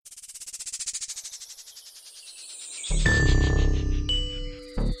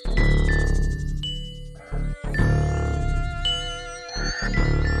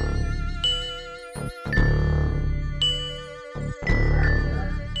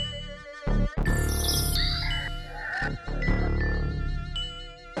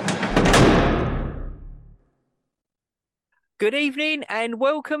Good evening and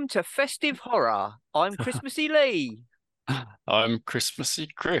welcome to Festive Horror. I'm Christmassy Lee. I'm Christmassy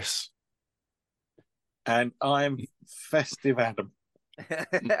Chris. And I'm Festive Adam.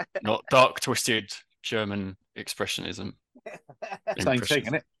 Not dark, twisted German expressionism. Same thing,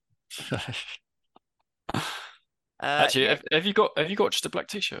 isn't it? Actually, Yeah, have you got just a black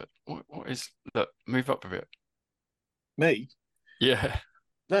t-shirt? What is that? Move up a bit. Me? Yeah,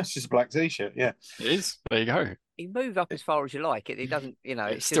 That's just a black t-shirt, yeah. it is. There you go. you move up as far as you like. It doesn't, It's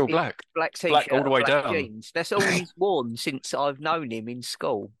it's just still it's black. black It's black all t-shirt the and way black down. jeans. That's all he's worn since I've known him in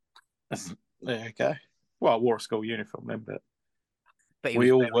school. There you go. Well, I wore a school uniform then, but But he was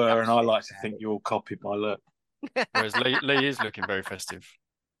we all very were, and I upset like to about think it. you all copied my look. Whereas Lee is looking very festive,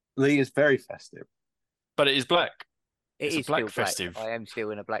 Lee is very festive. but it is black. It It's a is still black black. festive. I am still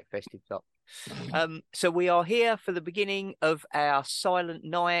in a black festive top. So we are here for the beginning of our Silent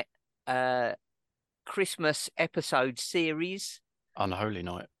Night Christmas episode series. Unholy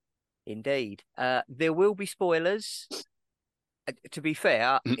night. Indeed. There will be spoilers. To be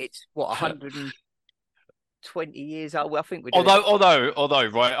fair, it's what 120 years old. Well, I think we're doing Although,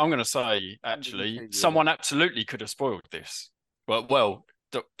 right, I'm going to say actually, 102 years someone old. absolutely could have spoiled this. Well,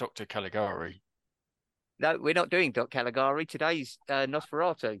 Dr. Caligari. No, we're not doing Doc Caligari. Today's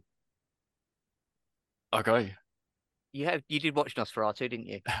Nosferatu. Okay, You did watch Nosferatu, didn't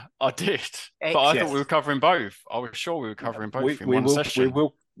you? I did, but I thought Yes. we were covering both. I was sure we were covering both in We one will session.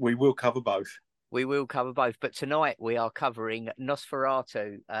 we will cover both. We will cover both, but tonight we are covering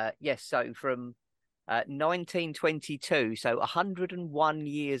Nosferatu. Yes, so from 1922, so 101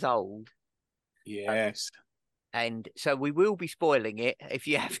 years old. Yes. And so we will be spoiling it if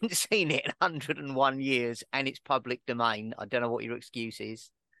you haven't seen it in 101 years and it's public domain. I don't know what your excuse is.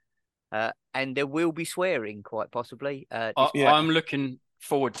 And there will be swearing, quite possibly. Yeah. I'm looking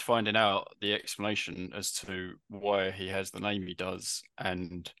forward to finding out the explanation as to why he has the name he does,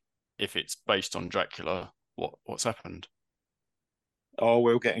 and if it's based on Dracula, what's happened. Oh,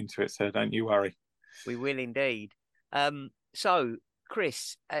 we'll get into it, sir. Don't you worry. We will indeed. So,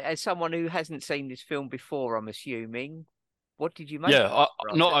 Chris, as someone who hasn't seen this film before, I'm assuming, what did you make Yeah, of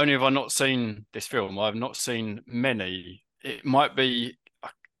not Nosferatu? only have I not seen this film, I've not seen many. It might be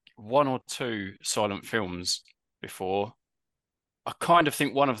one or two silent films before. I kind of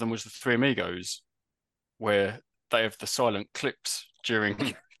think one of them was the Three Amigos, where they have the silent clips during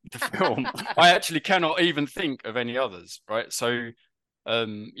the film. I actually cannot even think of any others, right? So,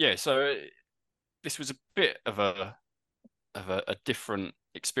 so this was a bit of a different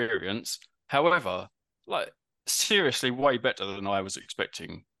experience. However, like seriously, way better than I was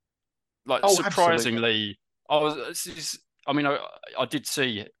expecting. Like Oh, absolutely. surprisingly, I was. I mean, I did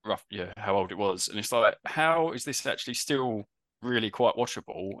see how old it was, and it's like, how is this actually still really quite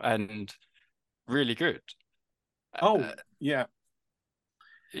watchable and really good? Oh, Uh, yeah.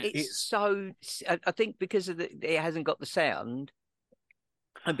 It's It's so, I think because it hasn't got the sound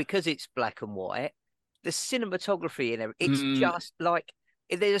and because it's black and white, the cinematography in it, it's mm, just like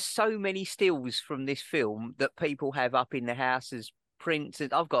there's so many stills from this film that people have up in their house as prints.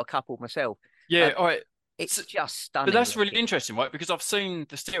 And I've got a couple myself. yeah, all right. It's So, just but stunning that's really looking. interesting, right? Because I've seen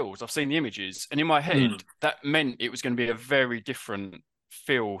the stills, I've seen the images, and in my head, Mm. that meant it was going to be a very different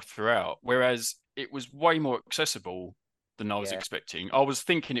feel throughout. Whereas it was way more accessible than I was Yeah. expecting. I was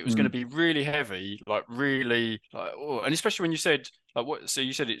thinking it was going to Mm. be really heavy, like really, like, oh, and especially when you said, like, what? So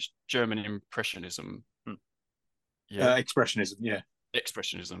you said it's German impressionism, yeah, Expressionism, yeah.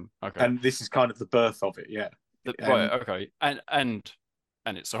 expressionism. Okay, And this is kind of the birth of it, yeah. right, And okay,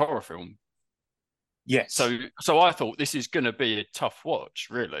 and it's a horror film. yes. So I thought this is going to be a tough watch,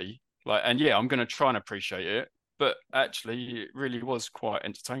 really. Like, and yeah, I'm going to try and appreciate it, but actually, it really was quite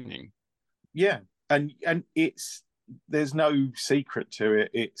entertaining. Yeah, and there's no secret to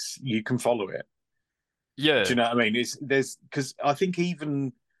it. It's you can follow it. Do Yeah, you know what I mean? It's there's because I think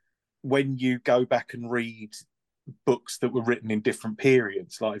even when you go back and read books that were written in different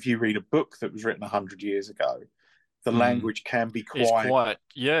periods, like if you read a book that was written 100 years ago, the mm, language can be it's quite quite.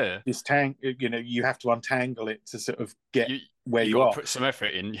 Yeah, You know, you have to untangle it to sort of get you where you you got to are. put some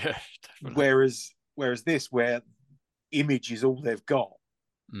effort in. Yeah, definitely. Whereas this, where image is all they've got,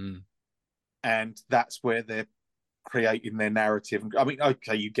 Mm, and that's where they're creating their narrative. I mean,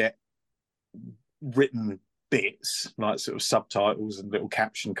 okay, you get written bits like sort of subtitles and little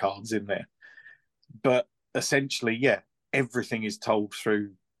caption cards in there, but essentially, yeah, everything is told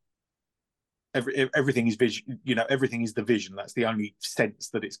through. Everything is vision. You know, everything is the vision. That's the only sense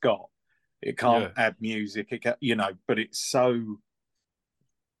that it's got. It can't yeah. add music. It can, you know, but it's so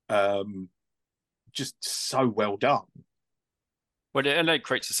um, just so well done. Well, and it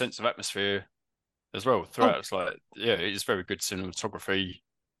creates a sense of atmosphere as well throughout. It's like, yeah, it's very good cinematography.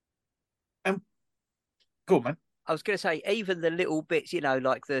 Go on, man. I was going to say, even the little bits,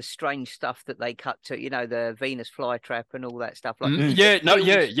 like the strange stuff that they cut to, the Venus flytrap and all that stuff. Like, yeah, no,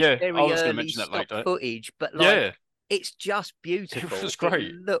 yeah. I very was going to early mention that stock later. footage, but Yeah, it's just beautiful. it was great.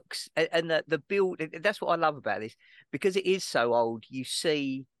 It looks, and the build. That's what I love about this, because it is so old. You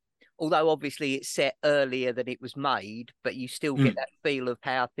see, although obviously it's set earlier than it was made, but you still get that feel of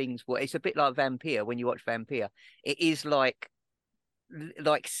how things were. It's a bit like Vampire when you watch Vampire. It is like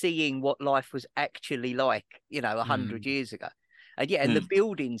seeing what life was actually like, 100 years ago. And and the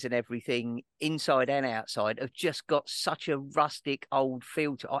buildings and everything inside and outside have just got such a rustic old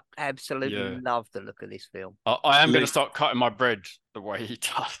feel to it. I absolutely love the look of this film. I am going to start cutting my bread the way he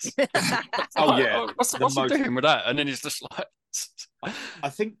does. What's he doing with that? And then he's just like, I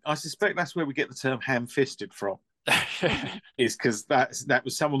suspect that's where we get the term ham-fisted from. Is because that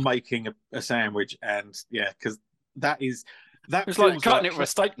was someone making a sandwich, and because that is. It's like cutting it with a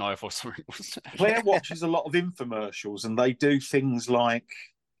steak knife or something. Claire watches a lot of infomercials, and they do things like,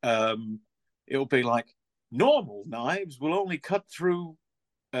 it'll be like, normal knives will only cut through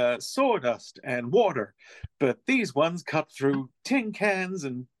sawdust and water, but these ones cut through tin cans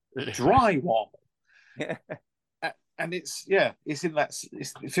and drywall. And it's in that,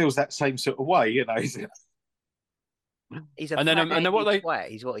 it feels that same sort of way, He's a and then what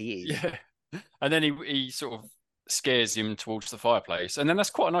he's what he is. Yeah, and then he sort of scares him towards the fireplace, and then that's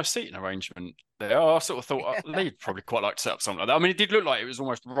quite a nice seating arrangement there. I sort of thought Lee'd probably quite like to set up something like that. I mean, it did look like it was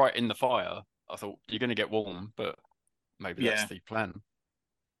almost right in the fire. I thought you're going to get warm, but maybe that's the plan.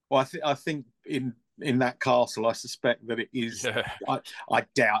 Well, I think in that castle, I suspect that it is. Yeah. I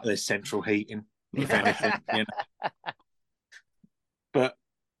doubt there's central heating, if anything. But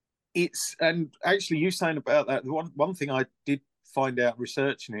it's, and actually, you saying about that, the one thing I did find out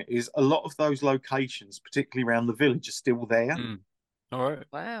researching it is a lot of those locations, particularly around the village, are still there. All right.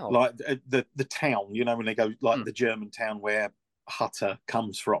 Wow. Like the town, when they go, like the German town where Hutter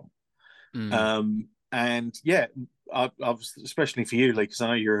comes from. And I was, especially for you, Lee, because I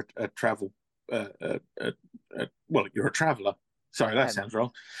know you're a travel, well, you're a traveller. Sorry, that sounds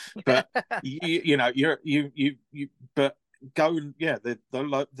wrong. But but go and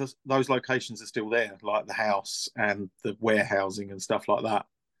those locations are still there, like the house and the warehousing and stuff like that.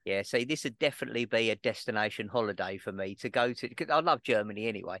 Yeah, see, this would definitely be a destination holiday for me to go to, because I love Germany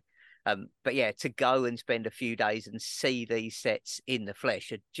anyway. But yeah, to go and spend a few days and see these sets in the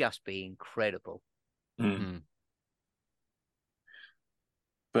flesh would just be incredible.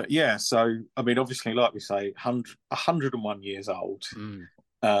 But yeah, so I mean, obviously, like we say, 101 years old,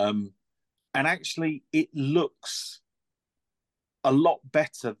 and actually, it looks a lot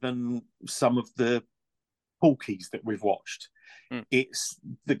better than some of the talkies that we've watched.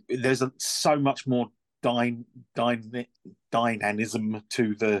 There's so much more dynamism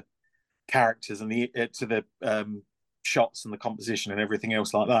to the characters and to the shots and the composition and everything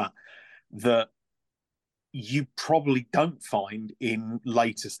else like that you probably don't find in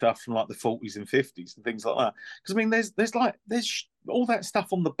later stuff from like the 40s and 50s and things like that. Because I mean, there's all that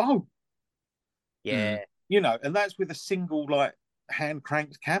stuff on the boat. Yeah. And that's with a single like hand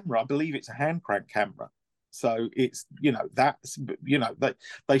cranked camera. I believe it's a hand crank camera. So it's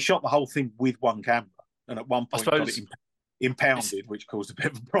they shot the whole thing with one camera, and at one point got it impounded, which caused a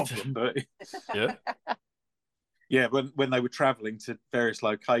bit of a problem. But when they were traveling to various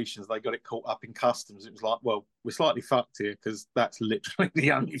locations, they got it caught up in customs. It was like, well, we're slightly fucked here because that's literally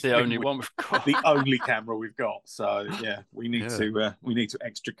the only one we've got, the only camera we've got. So we need to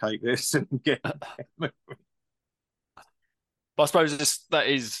extricate this and get. But I suppose that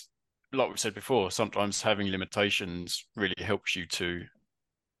is, like we said before, sometimes having limitations really helps you to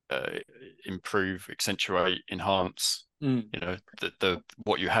improve, accentuate, enhance, the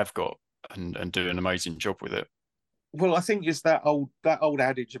what you have got, and do an amazing job with it. Well, I think it's that old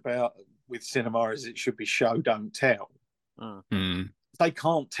adage about with cinema is it should be show, don't tell. They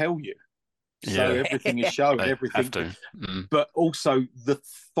can't tell you, so everything is show. Everything have to. But also the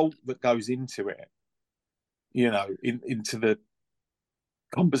thought that goes into it, into the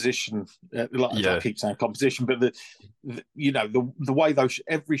composition. I keep saying composition, but the way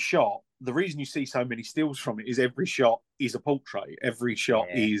every shot. The reason you see so many stills from it is every shot is a portrait. Every shot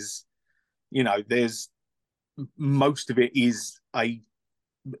is, there's. Most of it is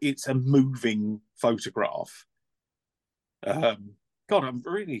it's a moving photograph. God, I'm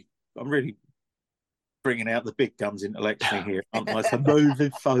really bringing out the big guns intellectually here, aren't I? It's a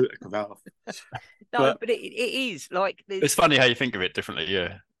moving photograph. But it is like it's funny how you think of it differently.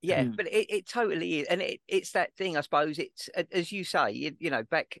 But it totally is, and it's that thing. I suppose it's, as you say,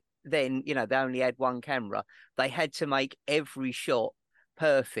 back then, you know, they only had one camera. They had to make every shot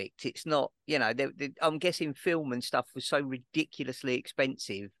perfect. It's not, you know, I'm guessing film and stuff was so ridiculously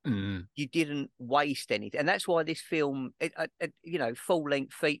expensive. You didn't waste anything. And that's why this film, you know,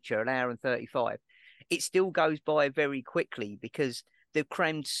 full-length feature, an hour and 35, it still goes by very quickly because they've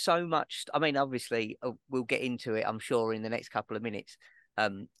crammed so much. I mean, obviously, we'll get into it, I'm sure, in the next couple of minutes.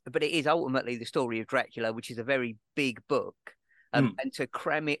 But it is ultimately the story of Dracula, which is a very big book. And to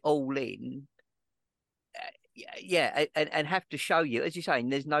cram it all in, and have to show you, as you're saying,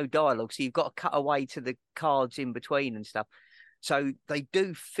 there's no dialogue, so you've got to cut away to the cards in between and stuff. So they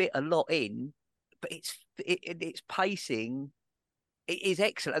do fit a lot in, but it's pacing. It is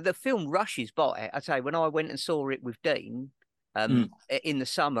excellent. The film rushes by. I say, when I went and saw it with Dean in the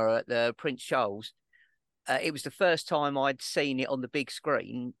summer at the Prince Charles, it was the first time I'd seen it on the big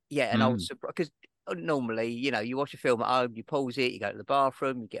screen. Yeah, and I was surprised because normally, you know, you watch a film at home, you pause it, you go to the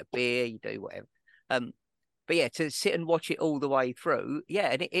bathroom, you get a beer, you do whatever. But yeah, to sit and watch it all the way through, yeah,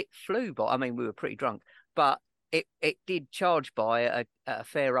 and it flew by. I mean, we were pretty drunk, but it did charge by at a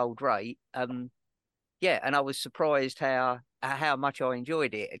fair old rate. Yeah, and I was surprised how much I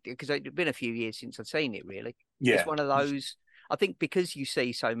enjoyed it because it'd been a few years since I'd seen it. Really, it's one of those. I think because you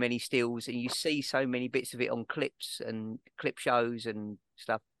see so many stills and you see so many bits of it on clips and clip shows and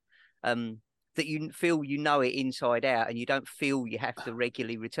stuff, that you feel you know it inside out, and you don't feel you have to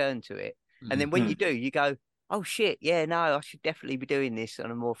regularly return to it. And then when you do, you go, "Oh shit, yeah, no, I should definitely be doing this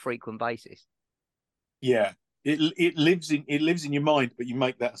on a more frequent basis." Yeah, it lives in your mind, but you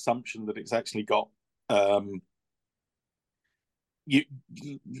make that assumption that it's actually got.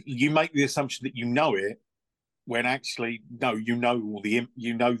 You make the assumption that you know it, when actually no, you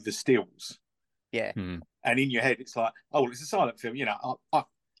know the stills. Yeah. And in your head, it's like, oh, well, it's a silent film. You know,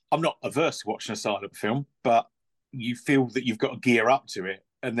 I'm not averse to watching a silent film, but you feel that you've got to gear up to it.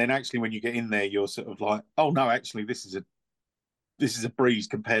 And then actually, when you get in there, you're sort of like, oh no, actually, this is a breeze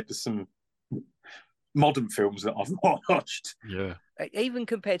compared to some modern films that I've watched. Yeah. Even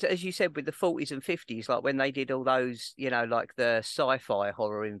compared to, as you said, with the 40s and 50s, like when they did all those, you know, like the sci-fi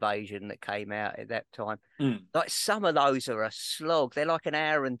horror invasion that came out at that time. Like some of those are a slog. They're like an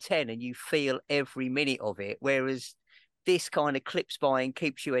hour and 10 and you feel every minute of it. Whereas this kind of clips by and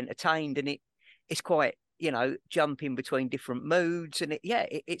keeps you entertained, and it's quite, you know, jumping between different moods. And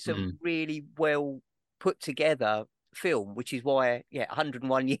it's a really well put together film, which is why,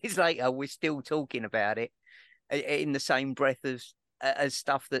 101 years later, we're still talking about it in the same breath as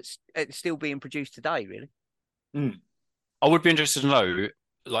stuff that's still being produced today, really. I would be interested to know,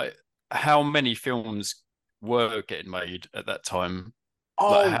 like, how many films were getting made at that time?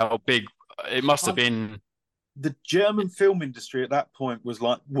 Like, how big it must have been. The German film industry at that point was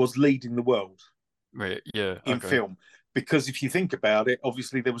leading the world. Right, yeah, in film, because if you think about it,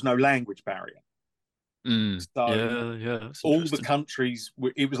 obviously there was no language barrier. So all the countries,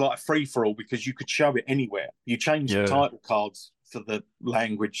 it was like a free for all because you could show it anywhere. You change the title cards for the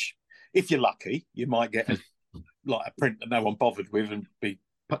language. If you're lucky, you might get a print that no one bothered with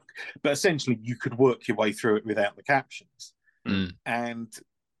but essentially you could work your way through it without the captions. And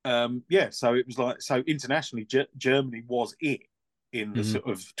so it was like, so internationally, Germany was it in the sort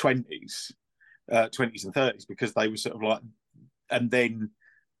of 20s and 30s, because they were sort of like, and then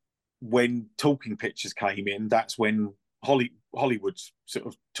when talking pictures came in, that's when Hollywood sort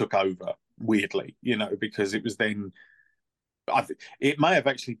of took over, weirdly, you know, because it was then, it may have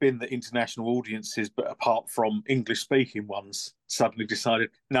actually been that international audiences, but apart from English-speaking ones, suddenly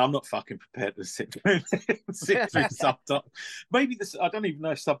decided, no, I'm not fucking prepared to sit through subtitles. Maybe I don't even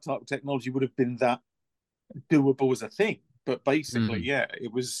know if subtitle technology would have been that doable as a thing, but basically,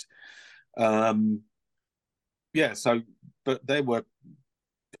 it was, so, but there were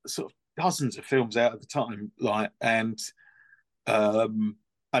sort of dozens of films out at the time, like, and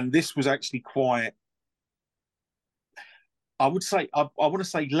this was actually quite, I would say, I want to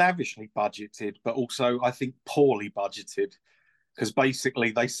say lavishly budgeted, but also I think poorly budgeted, because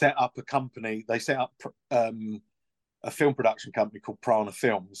basically they set up a film production company called Prana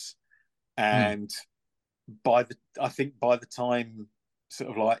Films, and by the time sort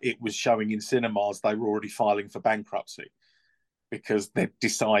of like it was showing in cinemas, they were already filing for bankruptcy, because they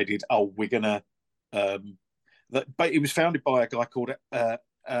decided, we're gonna. But it was founded by a guy called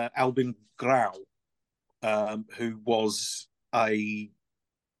Albin Grau, who was a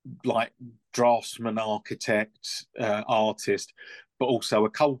draftsman, architect, artist, but also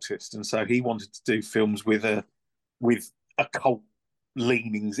occultist, and so he wanted to do films with occult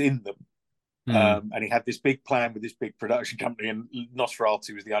leanings in them. And he had this big plan with this big production company, and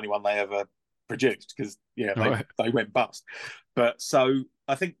Nosferatu was the only one they ever produced because Right. they went bust. But so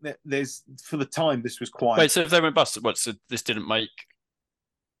I think that there's, for the time, this was quite. Wait, so if they went bust, what? So this didn't make?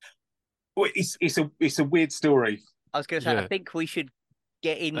 Well, it's a weird story. I was going to say, I Yeah. think we should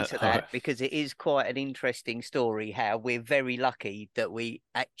get into that Right. because it is quite an interesting story. How we're very lucky that we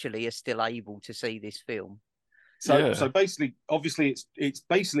actually are still able to see this film. So basically, obviously,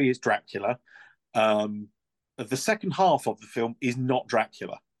 it's Dracula. The second half of the film is not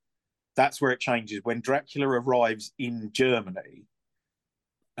Dracula. That's where it changes. When Dracula arrives in Germany,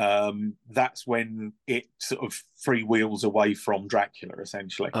 that's when it sort of freewheels away from Dracula,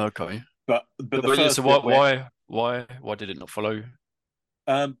 essentially. Okay. But the first so bit why did it not follow?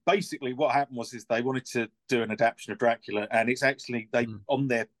 basically what happened was they wanted to do an adaptation of Dracula, and it's actually on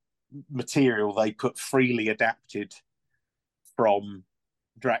their material they put freely adapted from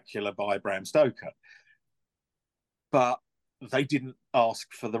Dracula by Bram Stoker, but they didn't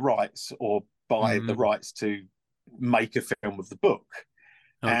ask for the rights or buy the rights to make a film of the book.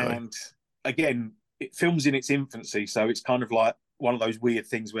 Okay. And again, it films in its infancy, so it's kind of like one of those weird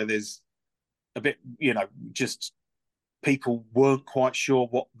things where there's a bit, just people weren't quite sure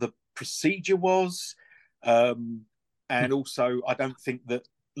what the procedure was. And also, I don't think that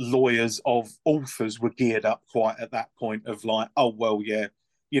lawyers of authors were geared up quite at that point of like, oh, well, yeah,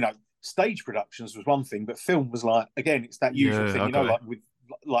 stage productions was one thing, but film was like, again, it's that usual thing, like with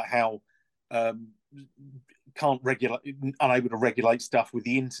like how unable to regulate stuff with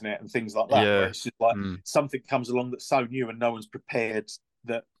the internet and things like that, where it's just like something comes along that's so new and no one's prepared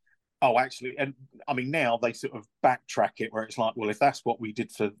that, oh, actually, and I mean, now they sort of backtrack it where it's like, well, if that's what we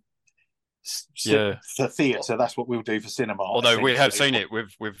did for theatre, that's what we'll do for cinema. Although we have seen it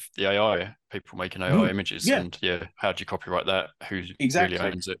with the AI, people making AI images, and how do you copyright that? Who really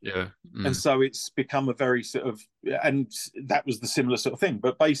owns it? Yeah, and so it's become a very sort of, and that was the similar sort of thing.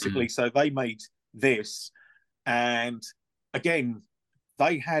 But basically, so they made this, and again,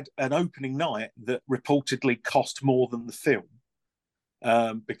 they had an opening night that reportedly cost more than the film.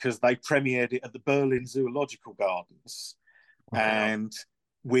 Because they premiered it at the Berlin Zoological Gardens, and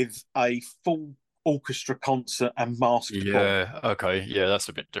with a full orchestra concert and masked ball. Okay, that's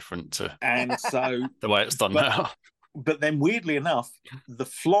a bit different to and so the way it's done now. But then, weirdly enough, the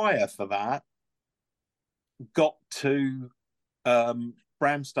flyer for that got to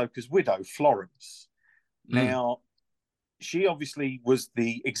Bram Stoker's widow, Florence. Now, she obviously was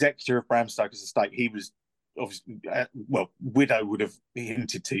the executor of Bram Stoker's estate. He was obviously, widow would have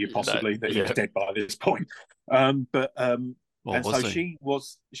hinted to you possibly that he was dead by this point. And so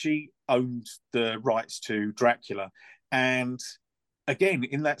she owned the rights to Dracula, and again,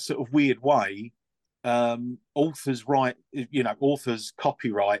 in that sort of weird way, authors'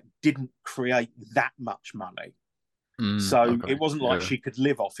 copyright didn't create that much money. So it wasn't like she could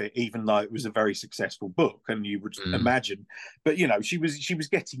live off it, even though it was a very successful book, and you would imagine. But she was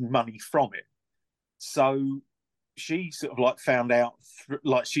getting money from it. So she sort of like found out,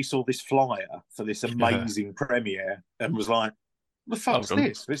 like she saw this flyer for this amazing premiere and was like, "The fuck's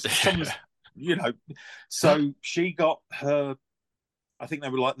this? This someone's, So she got her. I think they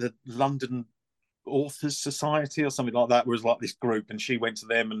were like the London Authors Society or something like that. Was like this group, and she went to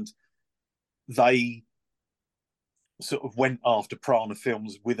them, and they sort of went after Prana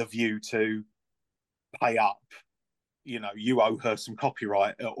Films with a view to pay up. You owe her some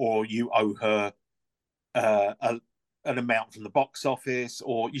copyright, or you owe her an amount from the box office,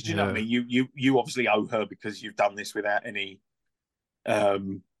 or you know what I mean? You obviously owe her because you've done this without any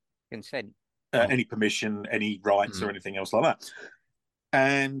consent, any permission, any rights, or anything else like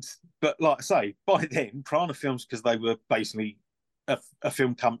that. But like I say, by then, Prana Films, because they were basically a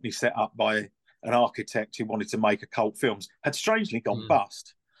film company set up by an architect who wanted to make occult films, had strangely gone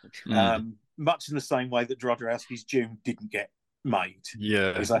bust. Much in the same way that Jodorowsky's Dune didn't get made.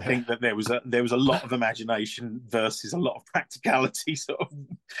 Because I think that there was a lot of imagination versus a lot of practicality, sort of.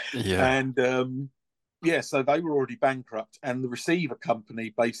 And so they were already bankrupt, and the receiver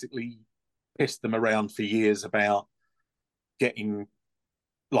company basically pissed them around for years about getting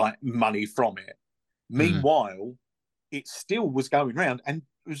like money from it. Meanwhile, it still was going around and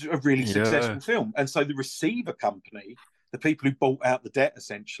it was a really successful film. And so the receiver company, the people who bought out the debt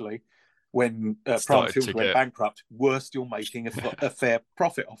essentially when Prime Films went bankrupt, were still making a fair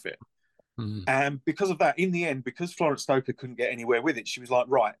profit off it. And because of that, in the end, because Florence Stoker couldn't get anywhere with it, she was like,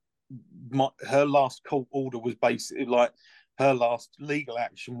 right, her last court order was basically like, her last legal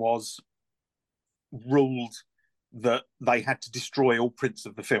action was ruled that they had to destroy all prints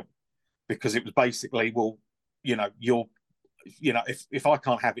of the film, because it was basically, well, if I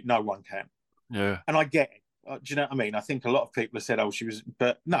can't have it, no one can. And I get it. Do you know what I mean? I think a lot of people have said, "Oh, she was,"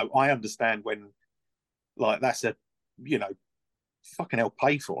 but no, I understand when, like, that's a, you know, fucking hell,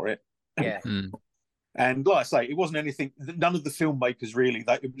 pay for it. Yeah. And like I say, it wasn't anything. None of the filmmakers really.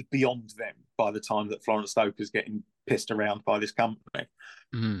 It was beyond them by the time that Florence Stoker's getting pissed around by this company.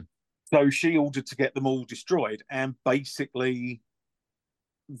 So she ordered to get them all destroyed, and basically,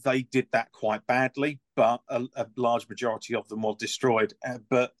 they did that quite badly. But a large majority of them were destroyed.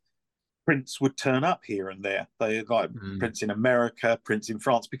 But prints would turn up here and there. They like prints in America, prints in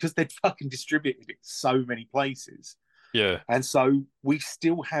France, because they'd fucking distributed it so many places. Yeah. And so we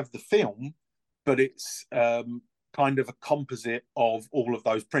still have the film, but it's kind of a composite of all of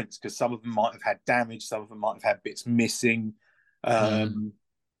those prints, because some of them might have had damage, some of them might have had bits missing, and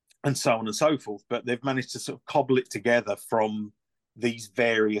so on and so forth. But they've managed to sort of cobble it together from these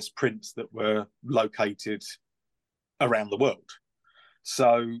various prints that were located around the world.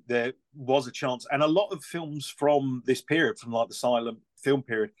 So there was a chance, and a lot of films from this period, from like the silent film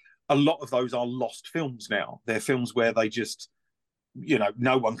period, a lot of those are lost films now. They're films where they just, you know,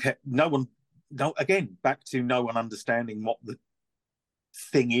 again, back to no one understanding what the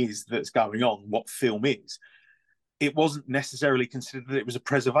thing is that's going on, what film is. It wasn't necessarily considered that it was a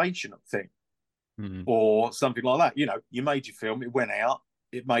preservation thing or something like that. You know, you made your film, it went out,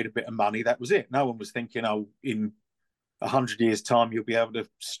 it made a bit of money, that was it. No one was thinking, oh, in 100 years' time, you'll be able to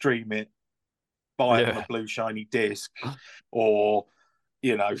stream it, buy it on a blue shiny disc, or,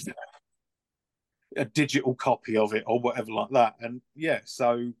 you know, a digital copy of it or whatever like that. And yeah,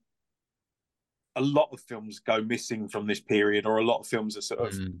 so a lot of films go missing from this period, or a lot of films are sort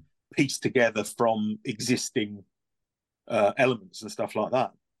of pieced together from existing elements and stuff like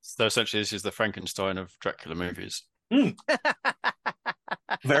that. So essentially, this is the Frankenstein of Dracula movies.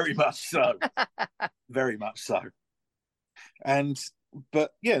 Very much so. Very much so.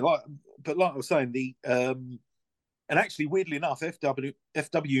 But like I was saying, and actually, weirdly enough, F.W.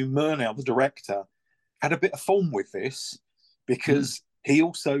 Murnau, the director, had a bit of fun with this, because he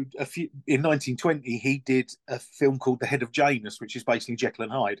also, in 1920, he did a film called The Head of Janus, which is basically Jekyll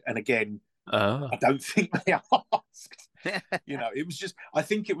and Hyde. And again, I don't think they asked. You know, it was just, I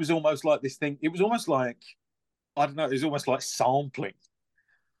think it was almost like this thing. It was almost like, I don't know, it was almost like sampling.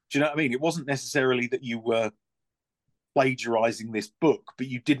 Do you know what I mean? It wasn't necessarily that you were plagiarizing this book, but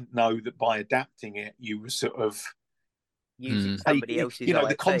you didn't know that by adapting it, you were sort of using somebody else's you know, IP.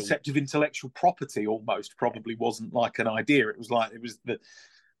 the concept of intellectual property almost probably wasn't like an idea. It was like, it was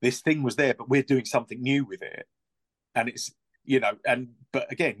this thing was there, but we're doing something new with it. And it's, you know,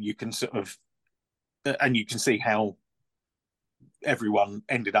 but again, you can sort of, and you can see how everyone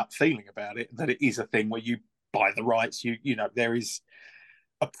ended up feeling about it, that it is a thing where you buy the rights, you know, there is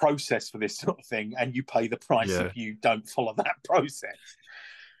a process for this sort of thing, and you pay the price if you don't follow that process.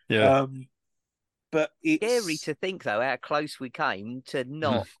 But it's scary to think, though, how close we came to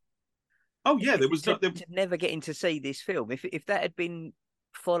not. Oh yeah, there was to never getting to see this film. If that had been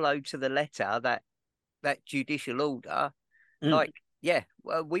followed to the letter, that judicial order, like, yeah,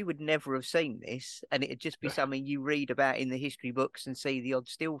 well, we would never have seen this, and it'd just be something you read about in the history books and see the odd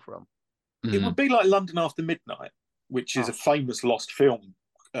still from. It would be like London After Midnight, which is a famous lost film,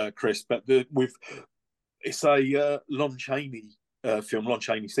 Chris, but it's a Lon Chaney film, Lon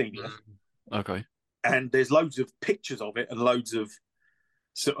Chaney Senior. Okay. And there's loads of pictures of it and loads of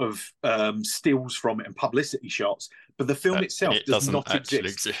sort of stills from it and publicity shots, but the film itself does not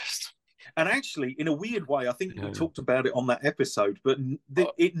exist. And actually, in a weird way, I think we talked about it on that episode, but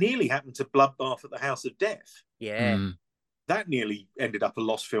it nearly happened to Bloodbath at the House of Death. Yeah. That nearly ended up a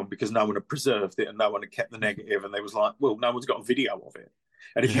lost film because no one had preserved it and no one had kept the negative, and they was like, well, no one's got a video of it.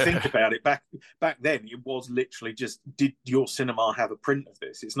 And if you think about it, back then, it was literally just, did your cinema have a print of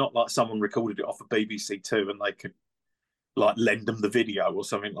this? It's not like someone recorded it off of BBC Two and they could like lend them the video or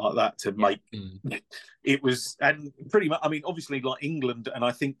something like that to make it was. And pretty much, I mean, obviously, like England and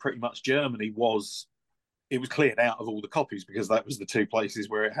I think pretty much Germany it was cleared out of all the copies, because that was the two places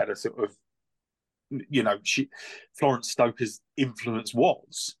where it had a sort of, you know, Florence Stoker's influence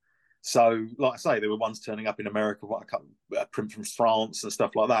was. So, like I say, there were ones turning up in America, a print from France and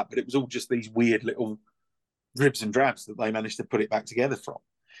stuff like that, but it was all just these weird little dribs and drabs that they managed to put it back together from.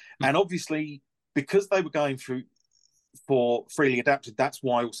 And obviously, because they were going through for freely adapted, that's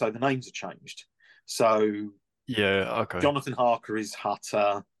why also the names are changed. So, Jonathan Harker is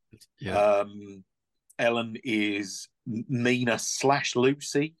Hutter. Ellen is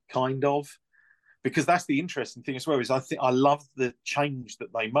Nina/Lucy, kind of. Because that's the interesting thing as well, is I love the change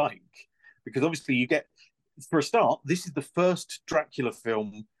that they make, because obviously you get, for a start, this is the first Dracula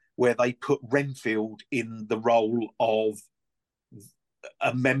film where they put Renfield in the role of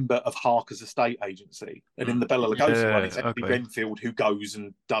a member of Harker's estate agency, and in the Bela Lugosi one, it's actually Renfield who goes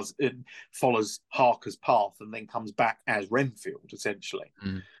and follows Harker's path, and then comes back as Renfield essentially.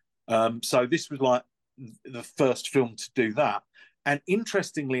 So this was like the first film to do that, and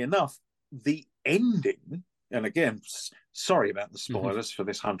interestingly enough, the ending. And again, sorry about the spoilers for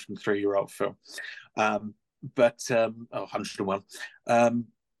this 103-year-old film, but 101.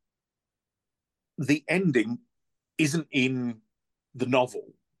 The ending isn't in the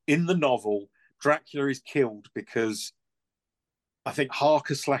novel. In the novel, Dracula is killed because I think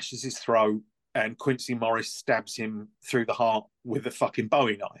Harker slashes his throat and Quincy Morris stabs him through the heart with a fucking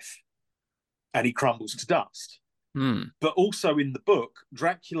Bowie knife, and he crumbles to dust. But also in the book,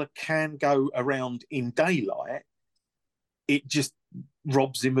 Dracula can go around in daylight. It just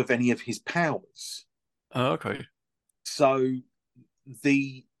robs him of any of his powers. Oh, okay. So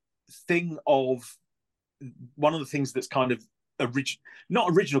the thing of one of the things that's kind of not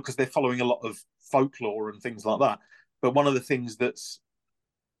original because they're following a lot of folklore and things like that, but one of the things that's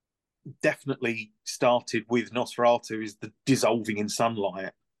definitely started with Nosferatu is the dissolving in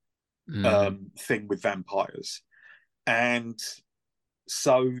sunlight thing with vampires. And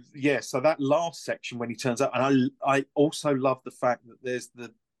so that last section when he turns up, and I also love the fact that there's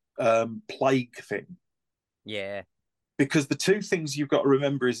the plague thing. Yeah. Because the two things you've got to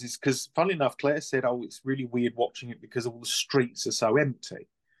remember is because, funnily enough, Claire said, oh, it's really weird watching it because all the streets are so empty.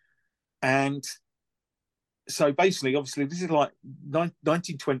 And so basically, obviously, this is like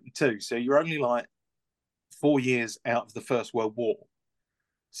 1922. So you're only like 4 years out of the First World War.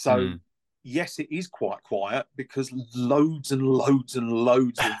 So, yes, it is quite quiet because loads and loads and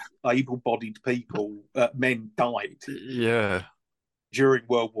loads of able-bodied people, men died during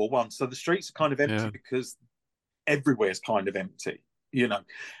World War One. So the streets are kind of empty because everywhere's kind of empty, you know.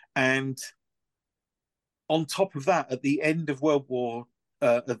 And on top of that, at the end of World War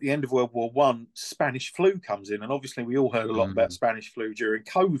One, Spanish flu comes in, and obviously we all heard a lot about Spanish flu during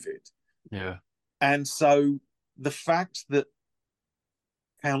COVID. Yeah. And so the fact that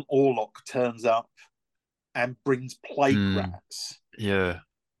Count Orlok turns up and brings plague rats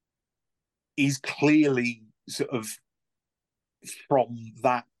is clearly sort of from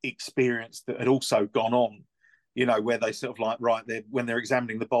that experience that had also gone on, you know, where they sort of like, right, when they're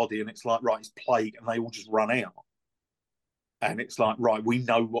examining the body and it's like, right, it's plague, and they all just run out. And it's like, right, we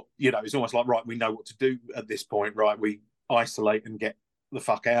know what, you know, it's almost like, right, we know what to do at this point, right? We isolate and get the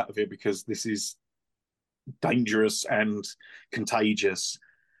fuck out of here because this is dangerous and contagious.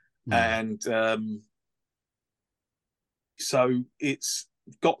 And so it's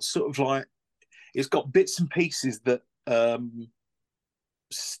got sort of like, it's got bits and pieces that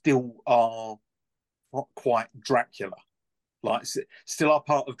still are not quite Dracula, like still are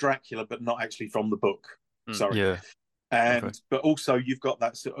part of Dracula, but not actually from the book. Sorry. But also you've got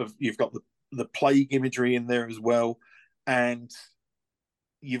that sort of, you've got the plague imagery in there as well, and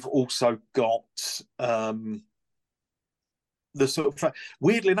you've also got the sort of,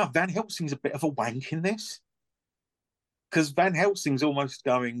 weirdly enough, Van Helsing's a bit of a wank in this, because Van Helsing's almost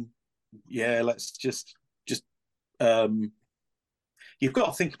going, yeah, let's just you've got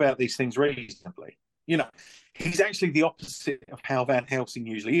to think about these things reasonably. You know, he's actually the opposite of how Van Helsing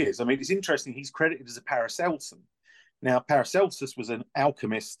usually is. I mean, it's interesting, he's credited as a Paracelsus. Now, Paracelsus was an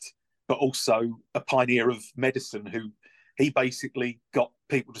alchemist, but also a pioneer of medicine who he basically got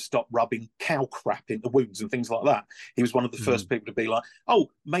people to stop rubbing cow crap into wounds and things like that. He was one of the first people to be like, oh,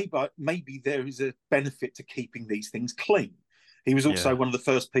 maybe there is a benefit to keeping these things clean. He was also one of the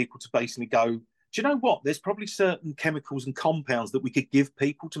first people to basically go, do you know what? There's probably certain chemicals and compounds that we could give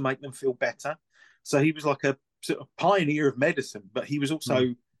people to make them feel better. So he was like a sort of pioneer of medicine, but he was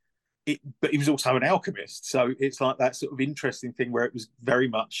also he was also an alchemist. So it's like that sort of interesting thing where it was very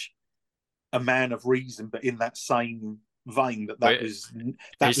much a man of reason, but in that same vein that was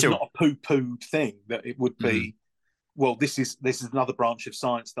not a poo-pooed thing, that it would be, well, this is another branch of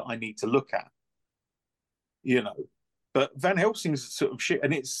science that I need to look at, you know. But Van Helsing's sort of shit,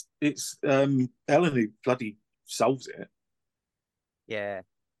 and it's Ellen who bloody solves it. Yeah.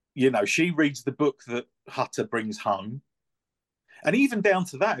 You know, she reads the book that Hutter brings home. And even down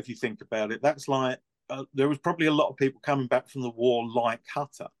to that, if you think about it, that's like, there was probably a lot of people coming back from the war like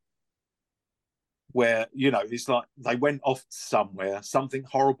Hutter, where, you know, it's like they went off somewhere, something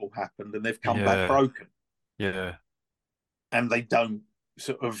horrible happened, and they've come back broken. Yeah. And they don't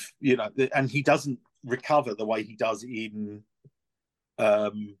sort of, you know, and he doesn't recover the way he does in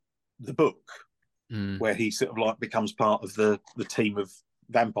the book, where he sort of like becomes part of the team of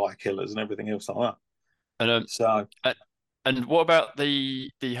vampire killers and everything else like that. And and what about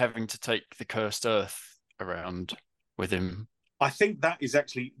the having to take the cursed earth around with him I think that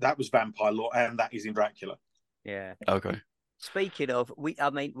was vampire lore, and that is in Dracula. Yeah. Okay. Speaking of, we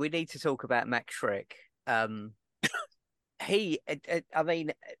need to talk about Max Schreck. It's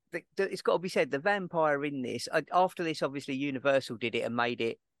got to be said, the vampire in this, after this, obviously Universal did it and made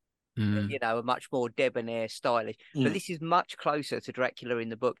it, a much more debonair, stylish. But this is much closer to Dracula in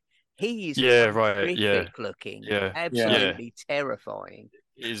the book. He is horrific looking, absolutely terrifying.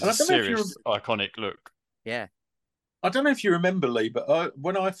 It is a serious, iconic look. Yeah. I don't know if you remember, Lee, but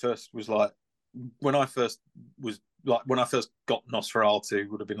when I first got Nosferatu,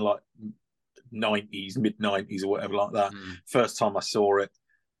 would have been like 90s, mid-90s or whatever like that. First time I saw it,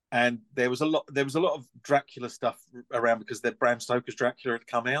 and there was a lot of Dracula stuff around because Bram Stoker's Dracula had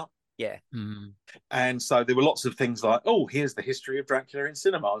come out. Yeah. And so there were lots of things like, oh, here's the history of Dracula in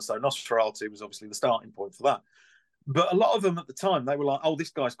cinema. And so Nosferatu was obviously the starting point for that. But a lot of them at the time, they were like, oh,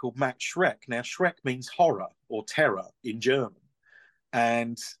 this guy's called Max Schreck. Now, Schreck means horror or terror in German.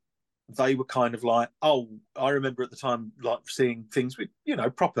 And they were kind of like, oh, I remember at the time, like seeing things with,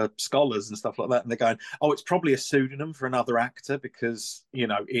 proper scholars and stuff like that. And they're going, oh, it's probably a pseudonym for another actor because,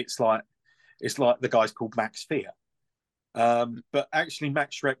 it's like the guy's called Max Fear. But actually,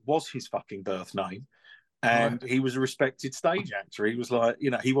 Max Schreck was his fucking birth name. And he was a respected stage actor. He was like,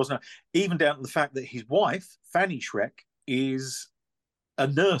 he wasn't, even down to the fact that his wife, Fanny Schreck, is a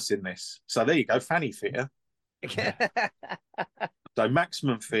nurse in this. So there you go, Fanny Fear. So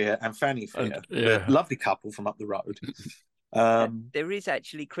Maximum Fear and Fanny Fear, a lovely couple from up the road. There is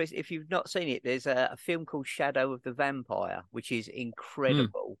actually, Chris, if you've not seen it, there's a film called Shadow of the Vampire, which is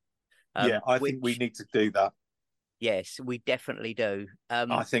incredible. I think we need to do that. Yes, we definitely do.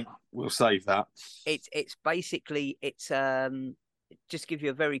 I think we'll save that. It's basically just give you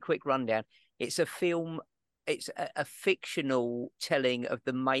a very quick rundown. It's a film. It's a fictional telling of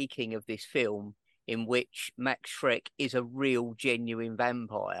the making of this film, in which Max Schreck is a real, genuine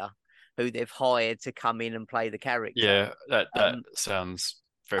vampire who they've hired to come in and play the character. Yeah, that sounds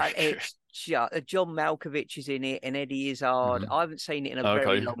very good. John Malkovich is in it and Eddie Izzard. I haven't seen it in a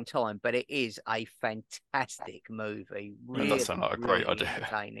very long time, but it is a fantastic movie. Really, that sounds like a great idea.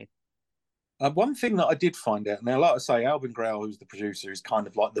 Entertaining. One thing that I did find out, now, like I say, Albin Grau, who's the producer, is kind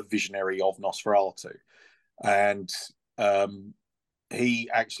of like the visionary of Nosferatu. And he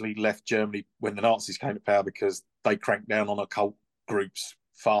actually left Germany when the Nazis came to power because they cranked down on occult groups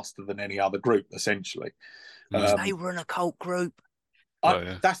faster than any other group, essentially. They were an occult group.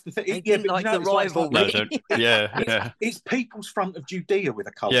 That's the thing. He didn't like the rivalry. It's People's Front of Judea with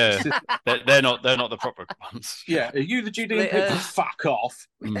a cult. Yeah, they're not the proper ones. Yeah, are you the Judean people? Fuck off.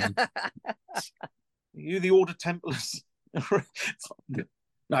 Are you the Order Templars?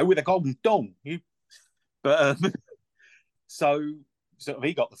 No, with a golden dong. But so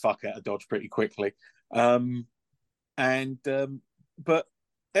he got the fuck out of Dodge pretty quickly. But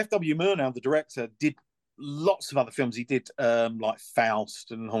F.W. Murnau, the director, did lots of other films. He did like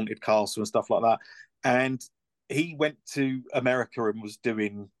Faust and Haunted Castle and stuff like that. And he went to America and was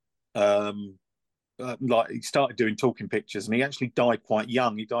doing he started doing talking pictures, and he actually died quite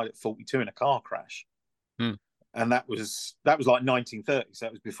young. He died at 42 in a car crash. And that was like 1930, so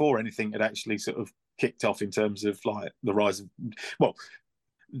that was before anything had actually sort of kicked off in terms of like the rise of, well,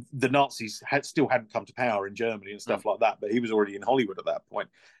 the Nazis still hadn't come to power in Germany and stuff like that, but he was already in Hollywood at that point.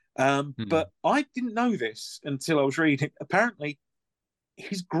 But I didn't know this until I was reading. Apparently,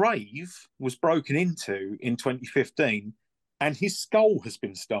 his grave was broken into in 2015, and his skull has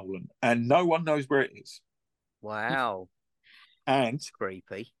been stolen, and no one knows where it is. Wow. And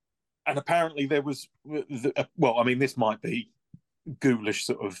creepy. And apparently there was, well, I mean, this might be ghoulish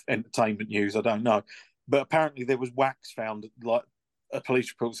sort of entertainment news, I don't know, but apparently there was wax found, like a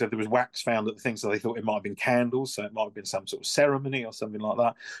police report said there was wax found at the thing, so they thought it might have been candles, so it might have been some sort of ceremony or something like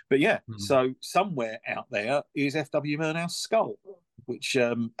that. But yeah, so somewhere out there is F.W. Murnau's skull, which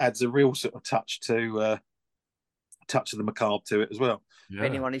adds a real sort of touch of the macabre to it as well. If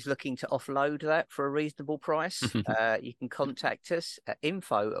anyone is looking to offload that for a reasonable price, you can contact us at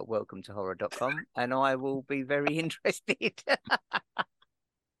info@welcometohorror.com, and I will be very interested.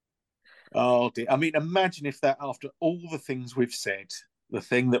 Oh dear. I mean, imagine if that, after all the things we've said, the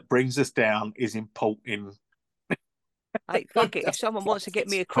thing that brings us down is importing. Hey, fuck it. If someone wants to get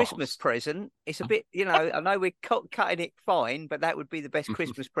me a Christmas present, it's a bit, I know we're cutting it fine, but that would be the best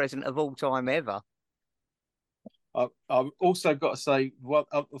Christmas present of all time ever. I've also got to say, one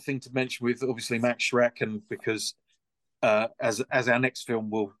other thing to mention with obviously Max Schreck, and because as our next film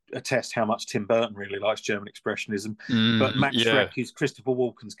will attest how much Tim Burton really likes German expressionism, but Max Schreck is Christopher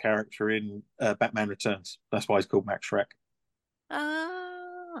Walken's character in Batman Returns. That's why he's called Max Schreck.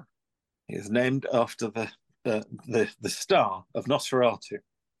 Ah. He is named after the the star of Nosferatu.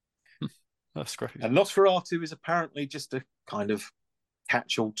 That's great. And Nosferatu is apparently just a kind of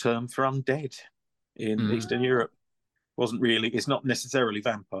catch-all term for undead in Eastern Europe. It's not necessarily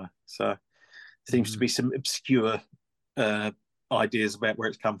vampire. So seems to be some obscure ideas about where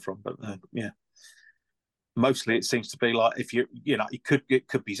it's come from. But yeah, mostly it seems to be like if it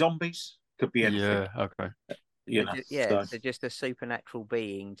could be zombies, could be anything. Yeah, okay. So just a supernatural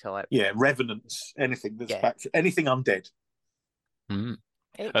being type. Yeah, revenants, anything that's back, anything undead.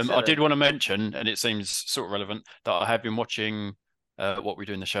 I did want to mention, and it seems sort of relevant, that I have been watching What We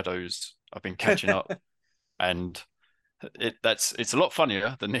Do in the Shadows. I've been catching up, and it's a lot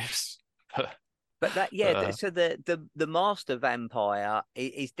funnier than this. But that, so the master vampire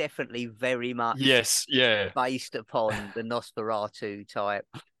is definitely very much based upon the Nosferatu type,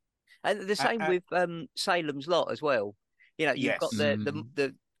 and the same with Salem's Lot as well. You know, you've got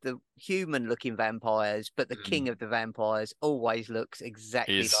the human looking vampires, but the king of the vampires always looks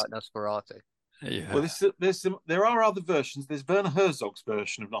exactly like Nosferatu. Yeah. Well, there are other versions. There's Werner Herzog's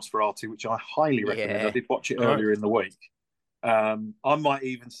version of Nosferatu, which I highly recommend. I did watch it earlier in the week. I might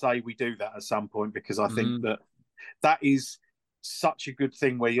even say we do that at some point, because I think that is such a good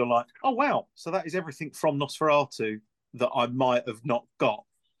thing where you're like, oh wow, so that is everything from Nosferatu that I might have not got.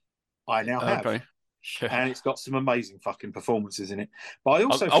 I now have. Okay. Yeah. And it's got some amazing fucking performances in it. But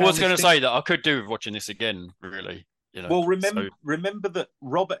I was going to say that I could do with watching this again, really. You know, well, remember that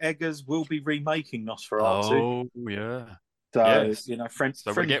Robert Eggers will be remaking Nosferatu. Oh yeah. So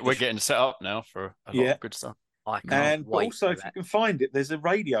we're getting set up now for a lot of good stuff. I can't wait. Also, if you can find it, there's a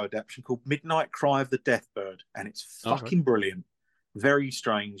radio adaptation called Midnight Cry of the Deathbird, and it's fucking brilliant. Very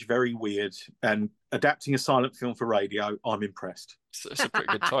strange, very weird, and adapting a silent film for radio, I'm impressed. It's a pretty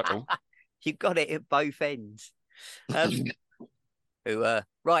good title. You've got it at both ends. Right.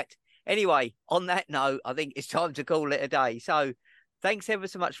 Anyway, on that note, I think it's time to call it a day. So thanks ever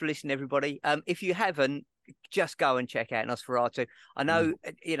so much for listening, everybody. If you haven't, just go and check out Nosferatu. I know,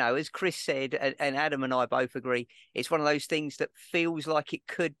 as Chris said, and Adam and I both agree, it's one of those things that feels like it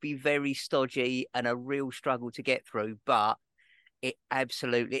could be very stodgy and a real struggle to get through, but it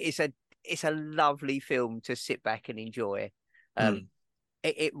absolutely it's a lovely film to sit back and enjoy.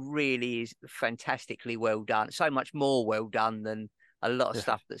 It really is fantastically well done. So much more well done than a lot of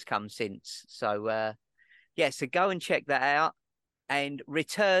stuff that's come since. So, so go and check that out and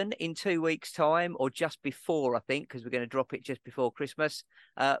return in 2 weeks' time, or just before, I think, because we're going to drop it just before Christmas,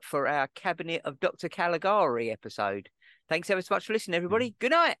 for our Cabinet of Dr. Caligari episode. Thanks ever so much for listening, everybody.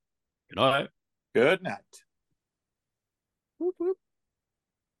 Good night. Good night. Good night. Whoop, whoop.